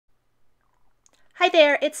Hi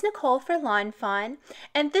there, it's Nicole for Lawn Fawn,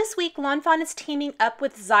 and this week Lawn Fawn is teaming up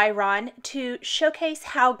with Xyron to showcase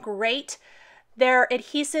how great their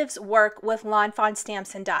adhesives work with Lawn Fawn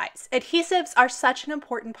stamps and dies. Adhesives are such an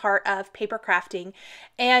important part of paper crafting,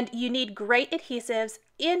 and you need great adhesives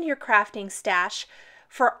in your crafting stash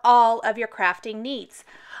for all of your crafting needs.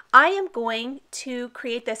 I am going to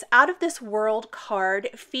create this out of this world card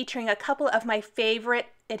featuring a couple of my favorite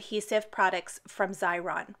adhesive products from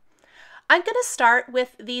Xyron. I'm going to start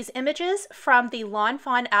with these images from the Lawn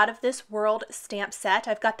Fawn Out of This World stamp set.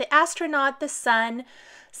 I've got the astronaut, the sun,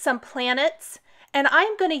 some planets, and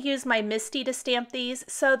I'm going to use my MISTI to stamp these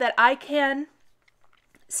so that I can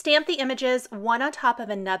stamp the images one on top of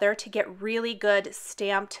another to get really good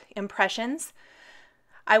stamped impressions.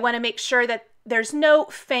 I want to make sure that there's no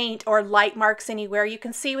faint or light marks anywhere. You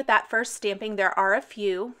can see with that first stamping there are a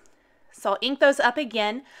few. So I'll ink those up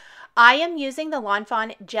again. I am using the Lawn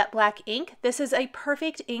Fawn Jet Black ink. This is a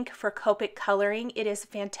perfect ink for Copic coloring. It is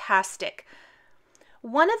fantastic.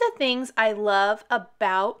 One of the things I love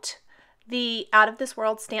about the Out of This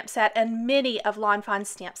World stamp set and many of Lawn Fawn's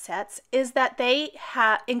stamp sets is that they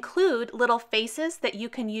include little faces that you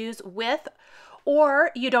can use with,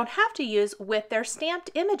 or you don't have to use with, their stamped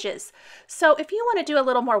images. So if you want to do a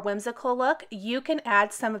little more whimsical look, you can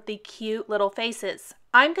add some of the cute little faces.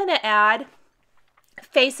 I'm going to add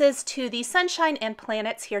faces to the sunshine and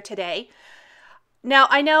planets here today. Now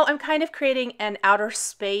I know I'm kind of creating an outer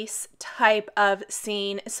space type of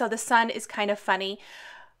scene, so the sun is kind of funny.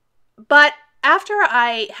 But after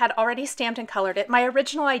I had already stamped and colored it, my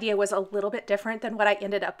original idea was a little bit different than what I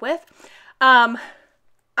ended up with.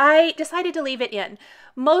 I decided to leave it in,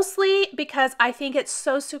 mostly because I think it's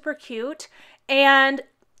so super cute, and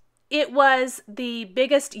it was the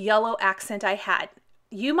biggest yellow accent I had.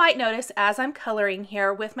 You might notice as I'm coloring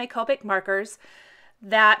here with my Copic markers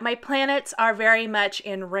that my planets are very much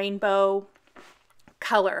in rainbow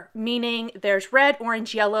color, meaning there's red,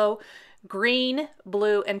 orange, yellow, green,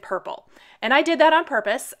 blue, and purple. And I did that on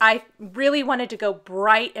purpose. I really wanted to go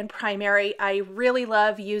bright and primary. I really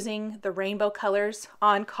love using the rainbow colors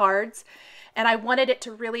on cards, and I wanted it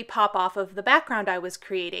to really pop off of the background I was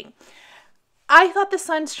creating. I thought the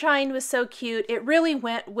sunshine was so cute. It really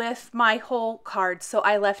went with my whole card, so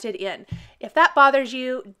I left it in. If that bothers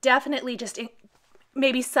you, definitely just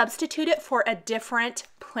maybe substitute it for a different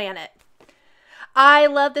planet. I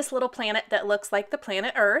love this little planet that looks like the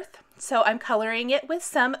planet Earth, so I'm coloring it with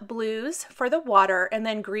some blues for the water and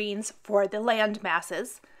then greens for the land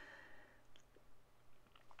masses.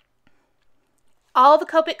 All the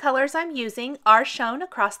Copic colors I'm using are shown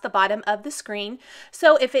across the bottom of the screen,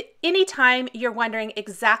 so if at any time you're wondering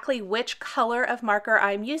exactly which color of marker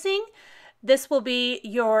I'm using, this will be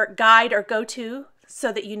your guide or go-to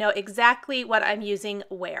so that you know exactly what I'm using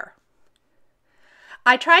where.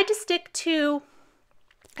 I tried to stick to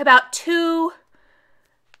about 2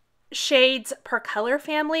 shades per color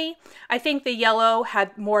family. I think the yellow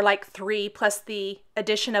had more like 3 plus the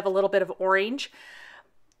addition of a little bit of orange.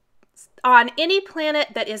 On any planet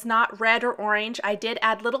that is not red or orange, I did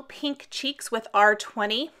add little pink cheeks with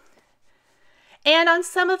R20. And on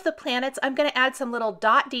some of the planets, I'm going to add some little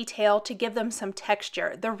dot detail to give them some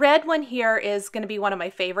texture. The red one here is going to be one of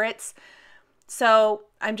my favorites. So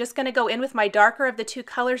I'm just going to go in with my darker of the 2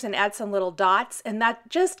 colors and add some little dots, and that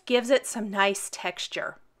just gives it some nice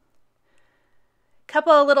texture.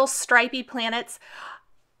 Couple of little stripy planets.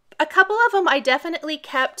 A couple of them I definitely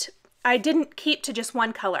kept. I didn't keep to just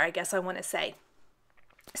one color, I guess I want to say.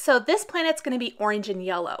 So this planet's going to be orange and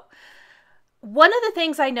yellow. One of the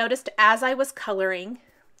things I noticed as I was coloring,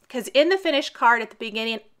 because in the finished card at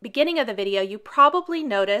the beginning of the video, you probably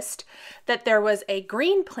noticed that there was a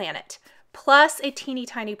green planet plus a teeny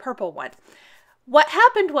tiny purple one. What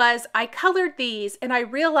happened was I colored these and I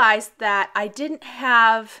realized that I didn't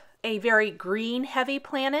have a very green heavy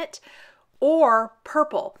planet or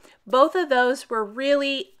purple. Both of those were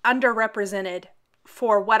really underrepresented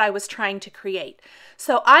for what I was trying to create.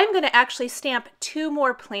 So I'm going to actually stamp 2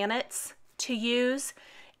 more planets to use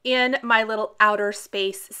in my little outer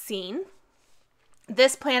space scene.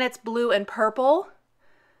 This planet's blue and purple.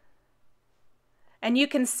 And you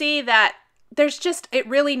can see that there's just, it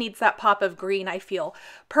really needs that pop of green, I feel.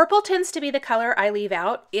 Purple tends to be the color I leave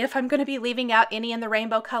out. If I'm going to be leaving out any in the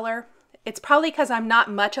rainbow color, it's probably because I'm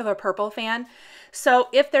not much of a purple fan. So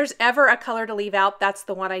if there's ever a color to leave out, that's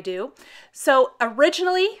the one I do. So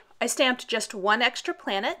originally I stamped just 1 extra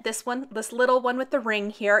planet, this one, this little one with the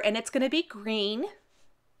ring here, and it's going to be green.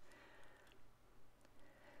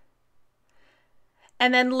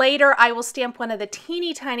 And then later I will stamp one of the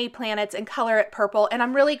teeny tiny planets and color it purple. And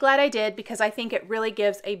I'm really glad I did because I think it really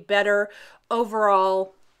gives a better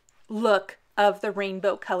overall look of the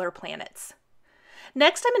rainbow color planets.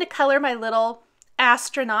 Next, I'm going to color my little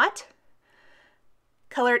astronaut.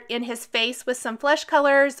 Colored in his face with some flesh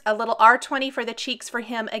colors, a little R20 for the cheeks for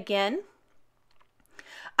him again.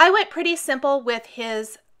 I went pretty simple with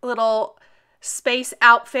his little space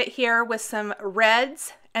outfit here with some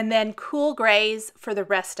reds and then cool grays for the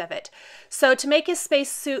rest of it. So to make his space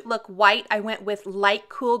suit look white, I went with light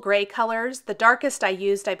cool gray colors. The darkest I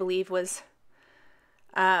used, I believe, was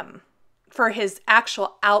for his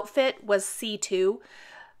actual outfit was C2.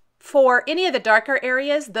 For any of the darker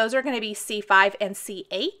areas, those are going to be C5 and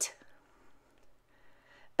C8.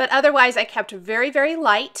 But otherwise, I kept very, very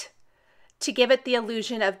light to give it the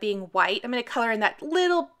illusion of being white. I'm going to color in that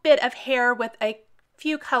little bit of hair with a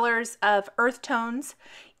few colors of earth tones.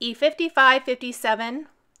 E55, 57,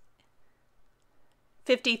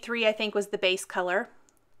 53, I think was the base color.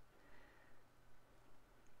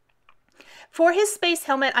 For his space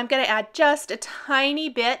helmet, I'm going to add just a tiny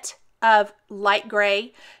bit of light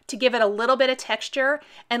gray to give it a little bit of texture,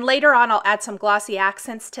 and later on I'll add some glossy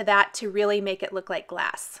accents to that to really make it look like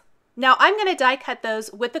glass. Now I'm going to die cut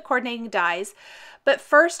those with the coordinating dies, but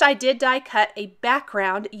first I did die cut a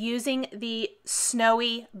background using the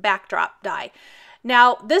snowy backdrop die.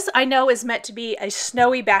 Now this I know is meant to be a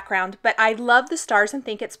snowy background, but I love the stars and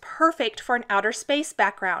think it's perfect for an outer space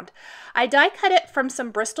background. I die cut it from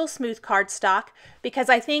some Bristol Smooth cardstock because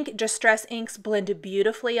I think Distress inks blend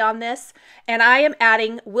beautifully on this, and I am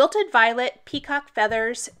adding Wilted Violet, Peacock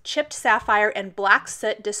Feathers, Chipped Sapphire, and Black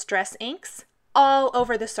Soot Distress inks all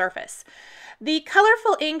over the surface. The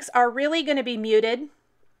colorful inks are really going to be muted.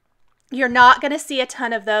 You're not going to see a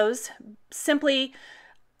ton of those. Simply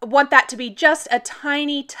want that to be just a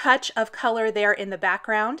tiny touch of color there in the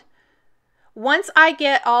background. Once I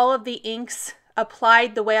get all of the inks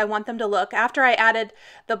applied the way I want them to look, after I added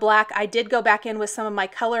the black, I did go back in with some of my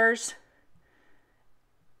colors,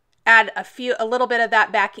 add a little bit of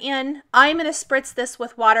that back in. I'm going to spritz this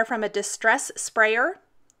with water from a Distress sprayer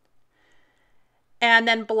and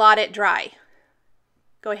then blot it dry.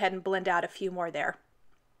 Go ahead and blend out a few more there.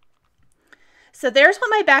 So there's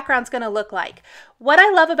what my background's going to look like. What I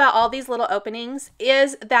love about all these little openings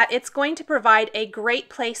is that it's going to provide a great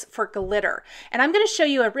place for glitter. And I'm going to show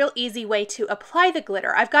you a real easy way to apply the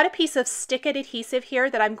glitter. I've got a piece of stick-it adhesive here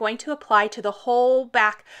that I'm going to apply to the whole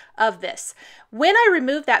back of this. When I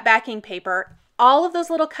remove that backing paper, all of those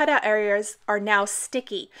little cutout areas are now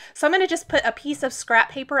sticky. So I'm going to just put a piece of scrap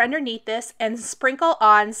paper underneath this and sprinkle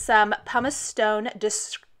on some pumice stone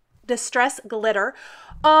distress glitter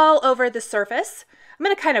all over the surface. I'm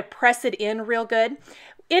going to kind of press it in real good.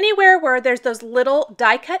 Anywhere where there's those little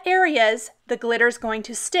die cut areas, the glitter is going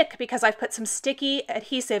to stick because I've put some sticky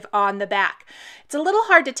adhesive on the back. It's a little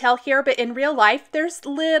hard to tell here, but in real life, there's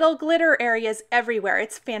little glitter areas everywhere.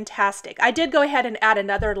 It's fantastic. I did go ahead and add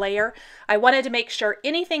another layer. I wanted to make sure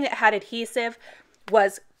anything that had adhesive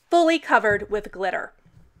was fully covered with glitter.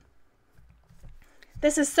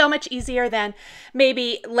 This is so much easier than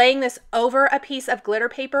maybe laying this over a piece of glitter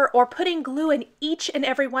paper or putting glue in each and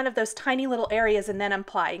every one of those tiny little areas and then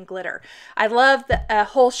applying glitter. I love a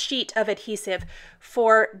whole sheet of adhesive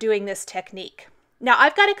for doing this technique. Now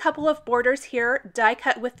I've got a couple of borders here die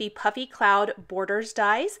cut with the Puffy Cloud Borders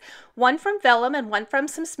dies, one from vellum and one from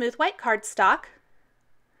some smooth white cardstock.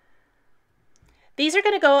 These are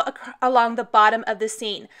going to go along the bottom of the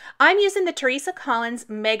scene. I'm using the Teresa Collins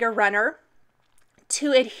Mega Runner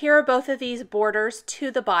to adhere both of these borders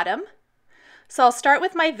to the bottom. So I'll start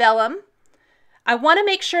with my vellum. I want to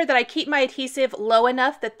make sure that I keep my adhesive low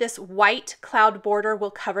enough that this white cloud border will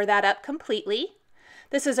cover that up completely.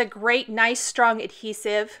 This is a great, nice, strong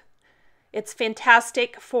adhesive. It's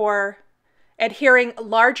fantastic for adhering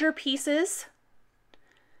larger pieces.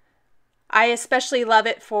 I especially love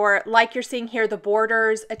it for, like you're seeing here, the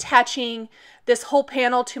borders, attaching this whole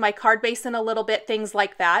panel to my card basin a little bit, things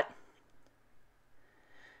like that.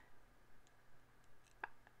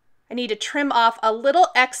 I need to trim off a little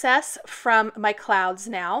excess from my clouds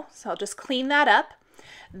now, so I'll just clean that up.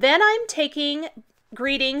 Then I'm taking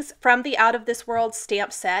Greetings from the Out of This World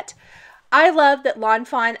stamp set. I love that Lawn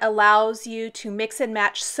Fawn allows you to mix and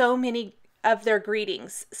match so many of their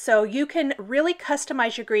greetings, so you can really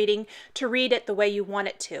customize your greeting to read it the way you want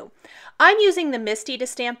it to. I'm using the Misty to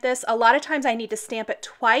stamp this. A lot of times I need to stamp it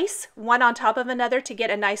twice, one on top of another, to get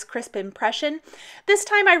a nice crisp impression. This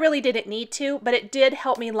time I really didn't need to, but it did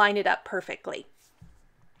help me line it up perfectly.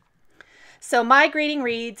 So my greeting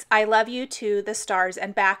reads, "I love you to the stars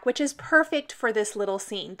and back," which is perfect for this little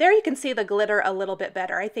scene. There you can see the glitter a little bit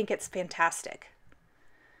better. I think it's fantastic.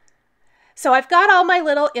 So I've got all my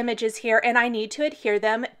little images here and I need to adhere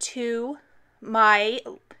them to my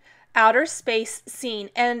outer space scene.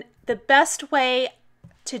 And the best way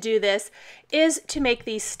to do this is to make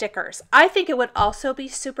these stickers. I think it would also be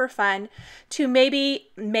super fun to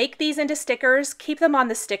maybe make these into stickers, keep them on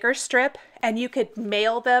the sticker strip, and you could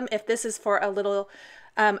mail them if this is for a little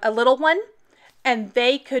one, and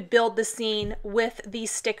they could build the scene with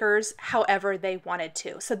these stickers however they wanted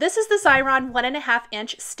to. So this is the Xyron 1.5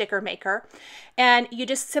 inch sticker maker, and you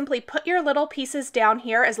just simply put your little pieces down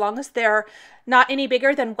here as long as they're not any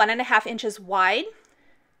bigger than 1.5 inches wide,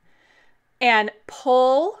 and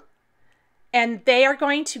pull, and they are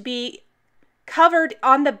going to be covered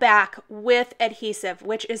on the back with adhesive,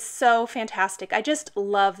 which is so fantastic. I just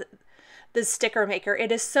love the sticker maker.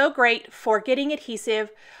 It is so great for getting adhesive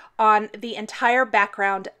on the entire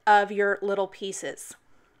background of your little pieces.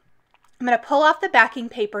 I'm going to pull off the backing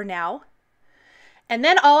paper now. And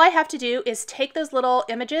then all I have to do is take those little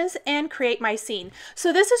images and create my scene.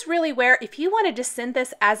 So this is really where, if you wanted to send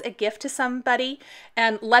this as a gift to somebody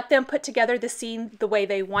and let them put together the scene the way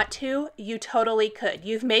they want to, you totally could.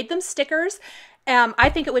 You've made them stickers. I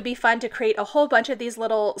think it would be fun to create a whole bunch of these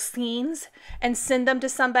little scenes and send them to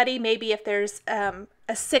somebody. Maybe if there's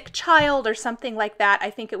a sick child or something like that,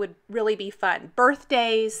 I think it would really be fun.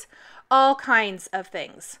 Birthdays, all kinds of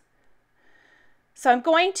things. So I'm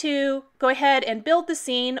going to go ahead and build the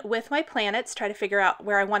scene with my planets, try to figure out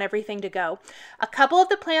where I want everything to go. A couple of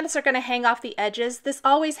the planets are going to hang off the edges. This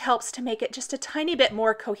always helps to make it just a tiny bit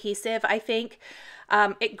more cohesive, I think.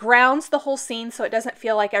 It grounds the whole scene so it doesn't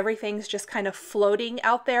feel like everything's just kind of floating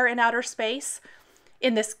out there in outer space.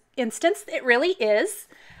 In this instance, it really is.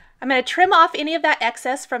 I'm going to trim off any of that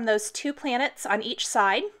excess from those 2 planets on each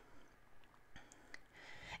side.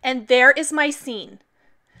 And there is my scene.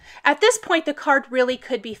 At this point, the card really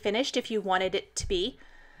could be finished if you wanted it to be.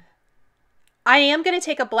 I am going to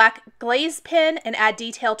take a black glaze pen and add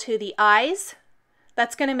detail to the eyes.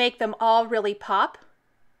 That's going to make them all really pop.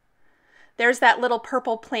 There's that little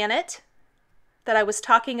purple planet that I was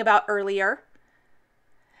talking about earlier.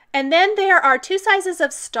 And then there are 2 sizes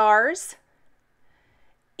of stars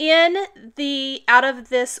in the Out of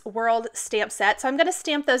This World stamp set. So I'm going to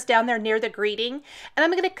stamp those down there near the greeting, and I'm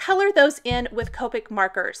going to color those in with Copic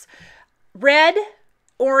markers. Red,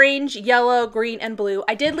 orange, yellow, green, and blue.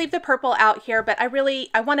 I did leave the purple out here, but I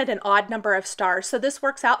wanted an odd number of stars, so this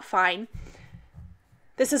works out fine.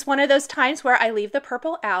 This is one of those times where I leave the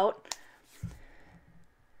purple out.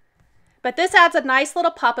 But this adds a nice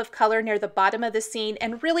little pop of color near the bottom of the scene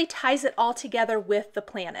and really ties it all together with the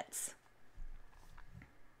planets.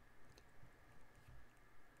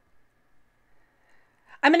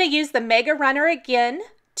 I'm going to use the Mega Runner again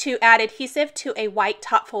to add adhesive to a white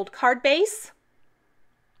top fold card base.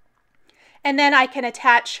 And then I can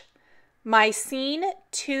attach my scene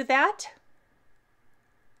to that.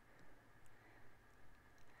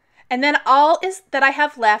 And then all that I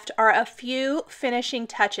have left are a few finishing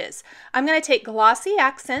touches. I'm going to take glossy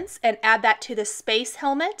accents and add that to the space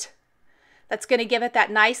helmet. That's going to give it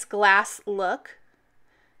that nice glass look.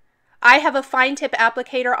 I have a fine tip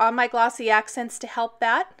applicator on my glossy accents to help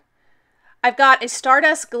that. I've got a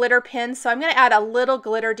Stardust glitter pen, so I'm going to add a little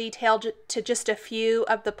glitter detail to just a few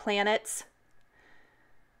of the planets,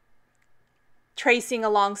 tracing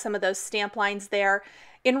along some of those stamp lines there.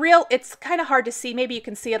 In real, it's kind of hard to see. Maybe you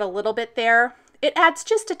can see it a little bit there. It adds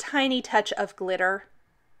just a tiny touch of glitter.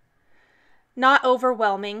 Not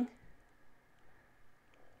overwhelming.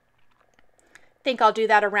 I think I'll do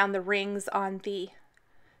that around the rings on the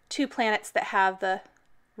 2 planets that have the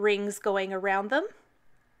rings going around them.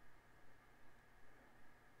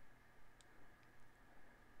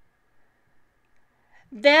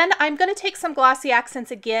 Then I'm going to take some glossy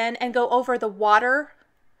accents again and go over the water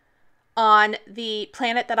on the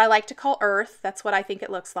planet that I like to call Earth. That's what I think it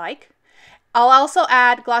looks like. I'll also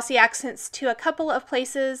add glossy accents to a couple of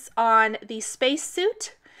places on the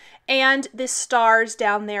spacesuit and the stars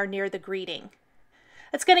down there near the greeting.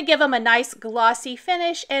 It's going to give them a nice glossy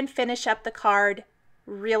finish and finish up the card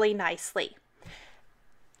really nicely.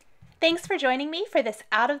 Thanks for joining me for this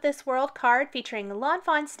Out of This World card featuring Lawn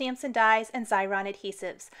Fawn stamps and dies and Xyron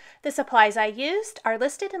adhesives. The supplies I used are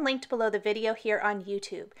listed and linked below the video here on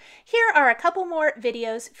YouTube. Here are a couple more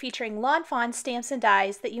videos featuring Lawn Fawn stamps and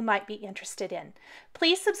dies that you might be interested in.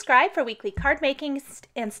 Please subscribe for weekly card making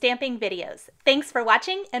and stamping videos. Thanks for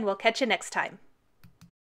watching, and we'll catch you next time.